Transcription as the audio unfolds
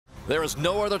There is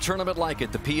no other tournament like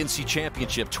it. The PNC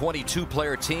Championship,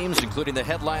 22-player teams, including the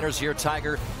headliners here,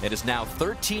 Tiger, and his now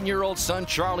 13-year-old son,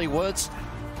 Charlie Woods.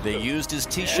 They used his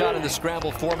tee shot in the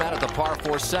scramble format at the par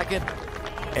 4 second,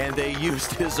 and they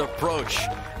used his approach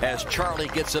as Charlie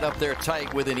gets it up there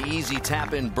tight with an easy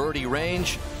tap-in birdie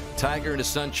range. Tiger and his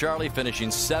son Charlie finishing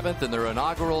 7th in their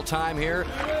inaugural time here.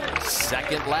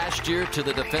 2nd last year to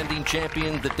the defending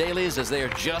champion, the Dalys, as they are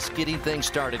just getting things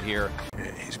started here.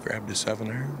 Yeah, he's grabbed a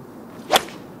 7-iron.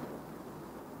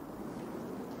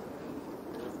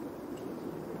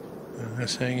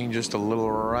 That's hanging just a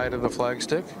little right of the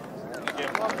flagstick.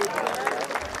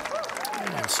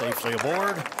 And safely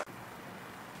aboard.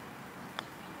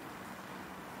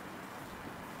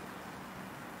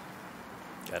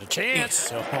 Got a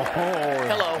chance. Oh,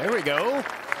 hello. There we go.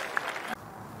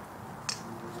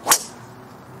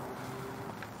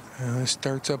 This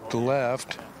starts up the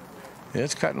left. Yeah,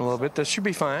 it's cutting a little bit. This should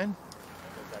be fine.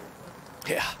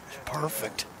 Yeah,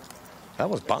 perfect. That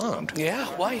was bombed. Yeah,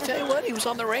 well, I tell you what, he was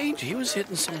on the range. He was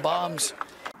hitting some bombs.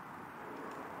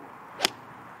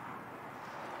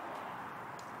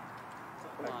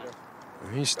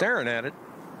 He's staring at it.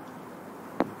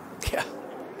 Yeah,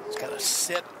 he's got to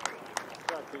sit.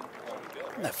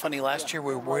 Isn't that funny? Last year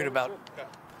we were worried about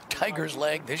Tiger's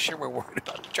leg. This year we're worried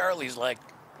about Charlie's leg.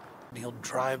 He'll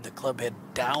drive the club head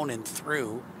down and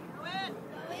through.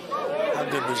 How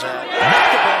good was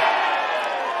that?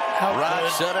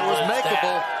 Rod said it was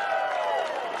makeable.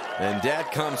 And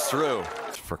Dad comes through,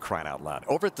 for crying out loud.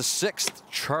 Over at the 6th,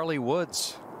 Charlie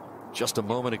Woods, just a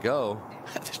moment ago.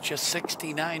 That's just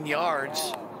 69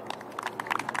 yards.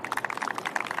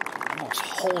 Almost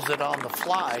holds it on the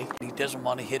fly. He doesn't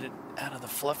want to hit it out of the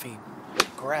fluffy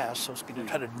grass, so he's going to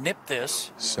try to nip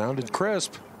this. Sounded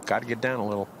crisp. Got to get down a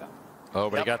little.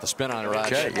 Oh, but he got the spin on it,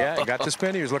 Raj. Okay, yeah, he got the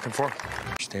spin he was looking for.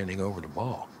 Standing over the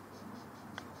ball.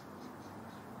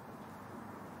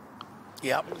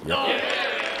 Yep.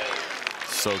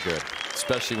 So good,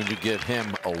 especially when you give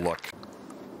him a look.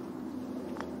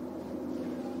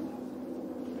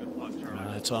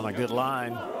 It's on a good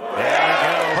line.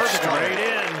 There we go. Straight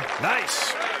in.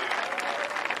 Nice.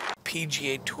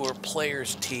 PGA Tour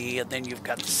players tee, and then you've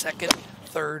got the 2nd,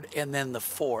 3rd, and then the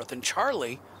 4th. And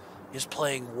Charlie is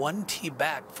playing 1 tee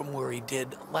back from where he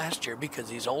did last year because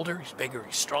he's older, he's bigger,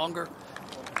 he's stronger.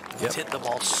 He's hitting the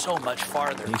ball so much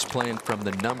farther. He's playing from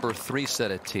the number 3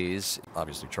 set of tees.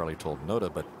 Obviously, Charlie told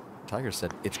Noda, but Tiger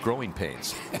said it's growing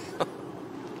pains.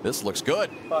 This looks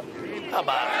good. How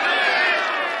about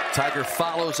it? Tiger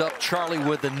follows up Charlie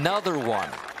with another one.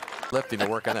 Lifting to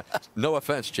work on it. No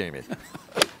offense, Jamie.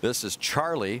 This is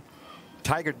Charlie.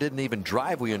 Tiger didn't even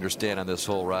drive, we understand, on this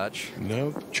hole, Raj.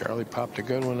 Nope. Charlie popped a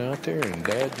good one out there, and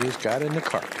Dad just got in the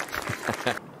cart.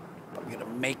 I'm going to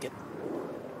make it.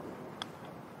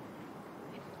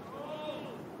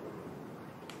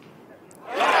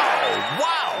 Oh,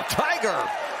 wow. Tiger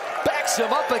backs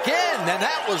him up again, and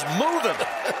that was moving.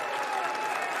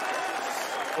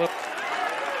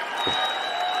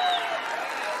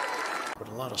 Put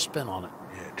a lot of spin on it.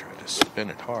 Yeah, tried to spin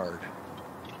it hard.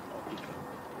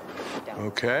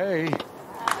 Okay.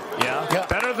 Yeah.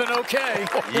 Better than okay.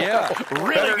 Yeah.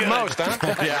 Really better good. than most,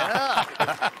 huh?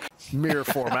 Yeah. Mere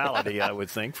formality, I would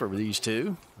think, for these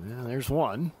two. Yeah, there's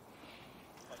one.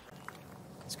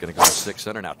 It's going to go to 6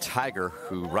 under. Now Tiger,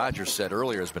 who Roger said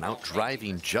earlier has been out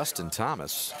driving Justin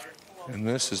Thomas. And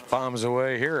this is bombs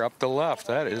away here up the left.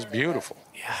 That is beautiful.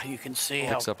 Yeah, you can see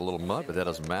how Picks up a little mud, but that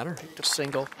doesn't matter. a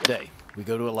single day. We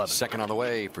go to 11. 2nd on the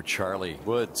way for Charlie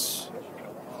Woods.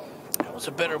 That was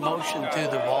a better motion through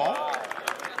the ball.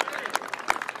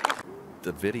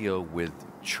 The video with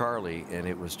Charlie, and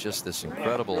it was just this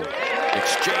incredible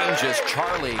exchange as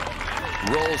Charlie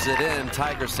rolls it in.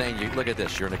 Tiger saying, "You look at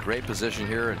this. You're in a great position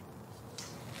here."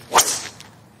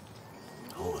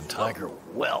 Oh, and Tiger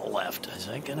well left. Is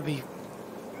that going to be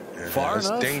Yeah, far that's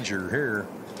enough? danger here.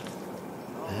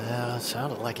 Yeah, it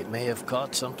sounded like it may have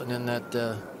caught something in that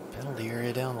penalty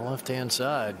area down the left-hand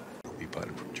side. He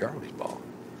putted from Charlie's ball.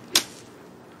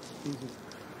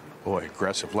 Boy,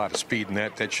 aggressive, lot of speed in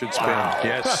that. That should spin. Wow.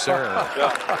 Yes, sir.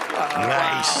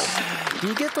 Nice. Do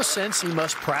you get the sense he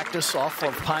must practice off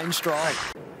of pine straw?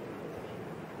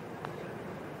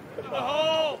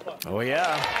 Oh,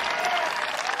 yeah.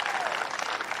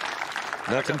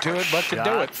 Nothing to it but to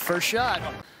do it. First shot.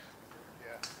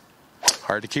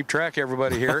 Hard to keep track,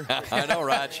 everybody here. I know,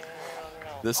 Raj.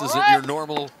 This isn't your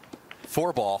normal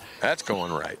 4-ball. That's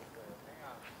going right.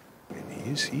 And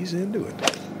he's into it.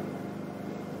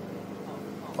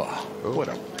 Oh, what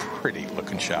a pretty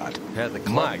looking shot. Had the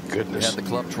club, My goodness. Had the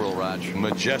club twirl, Raj.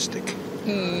 Majestic.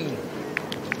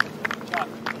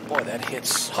 Boy, that hit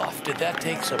soft. That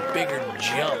takes a bigger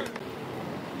jump.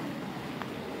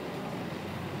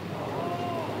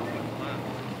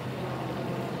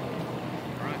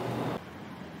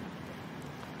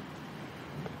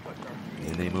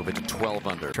 And they move it to 12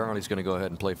 under. Charlie's going to go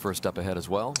ahead and play first up ahead as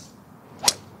well.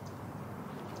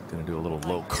 Going to do a little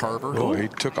low carver. Oh, he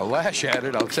took a lash at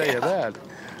it, I'll tell you that.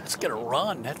 It's going to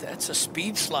run. That's a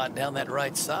speed slot down that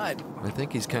right side. I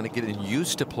think he's kind of getting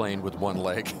used to playing with one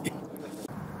leg.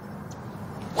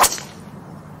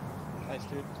 Nice,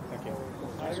 dude. Thank you.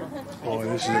 Boy,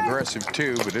 this is aggressive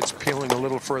too, but it's peeling a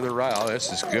little further out.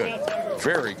 This is good.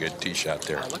 Very good tee shot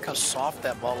there. Oh, look how soft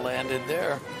that ball landed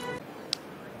there.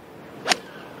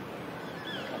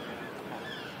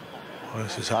 Well,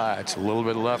 this is high. It's a little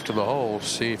bit left of the hole.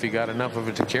 See if he got enough of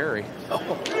it to carry. Oh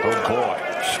boy.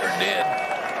 Sure did.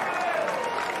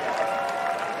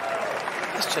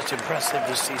 It's just impressive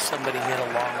to see somebody hit a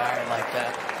long iron like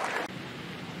that.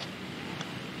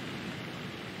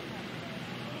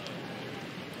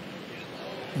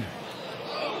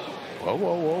 Whoa,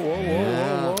 whoa, whoa, whoa,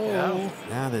 whoa, whoa. Yeah.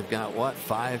 Now they've got, what,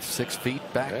 5-6 feet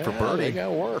back for birdie. They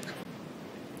got work.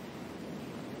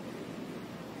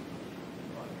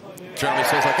 Charlie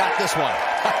says, I got this one.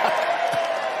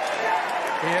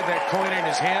 He had that coin in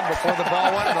his hand before the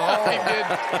ball went in the hole. He did.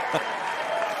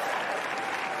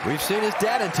 We've seen his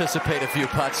dad anticipate a few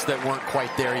putts that weren't quite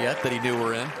there yet that he knew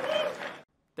were in.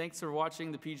 Thanks for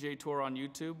watching the PGA Tour on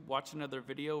YouTube. Watch another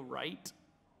video right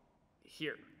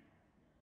here.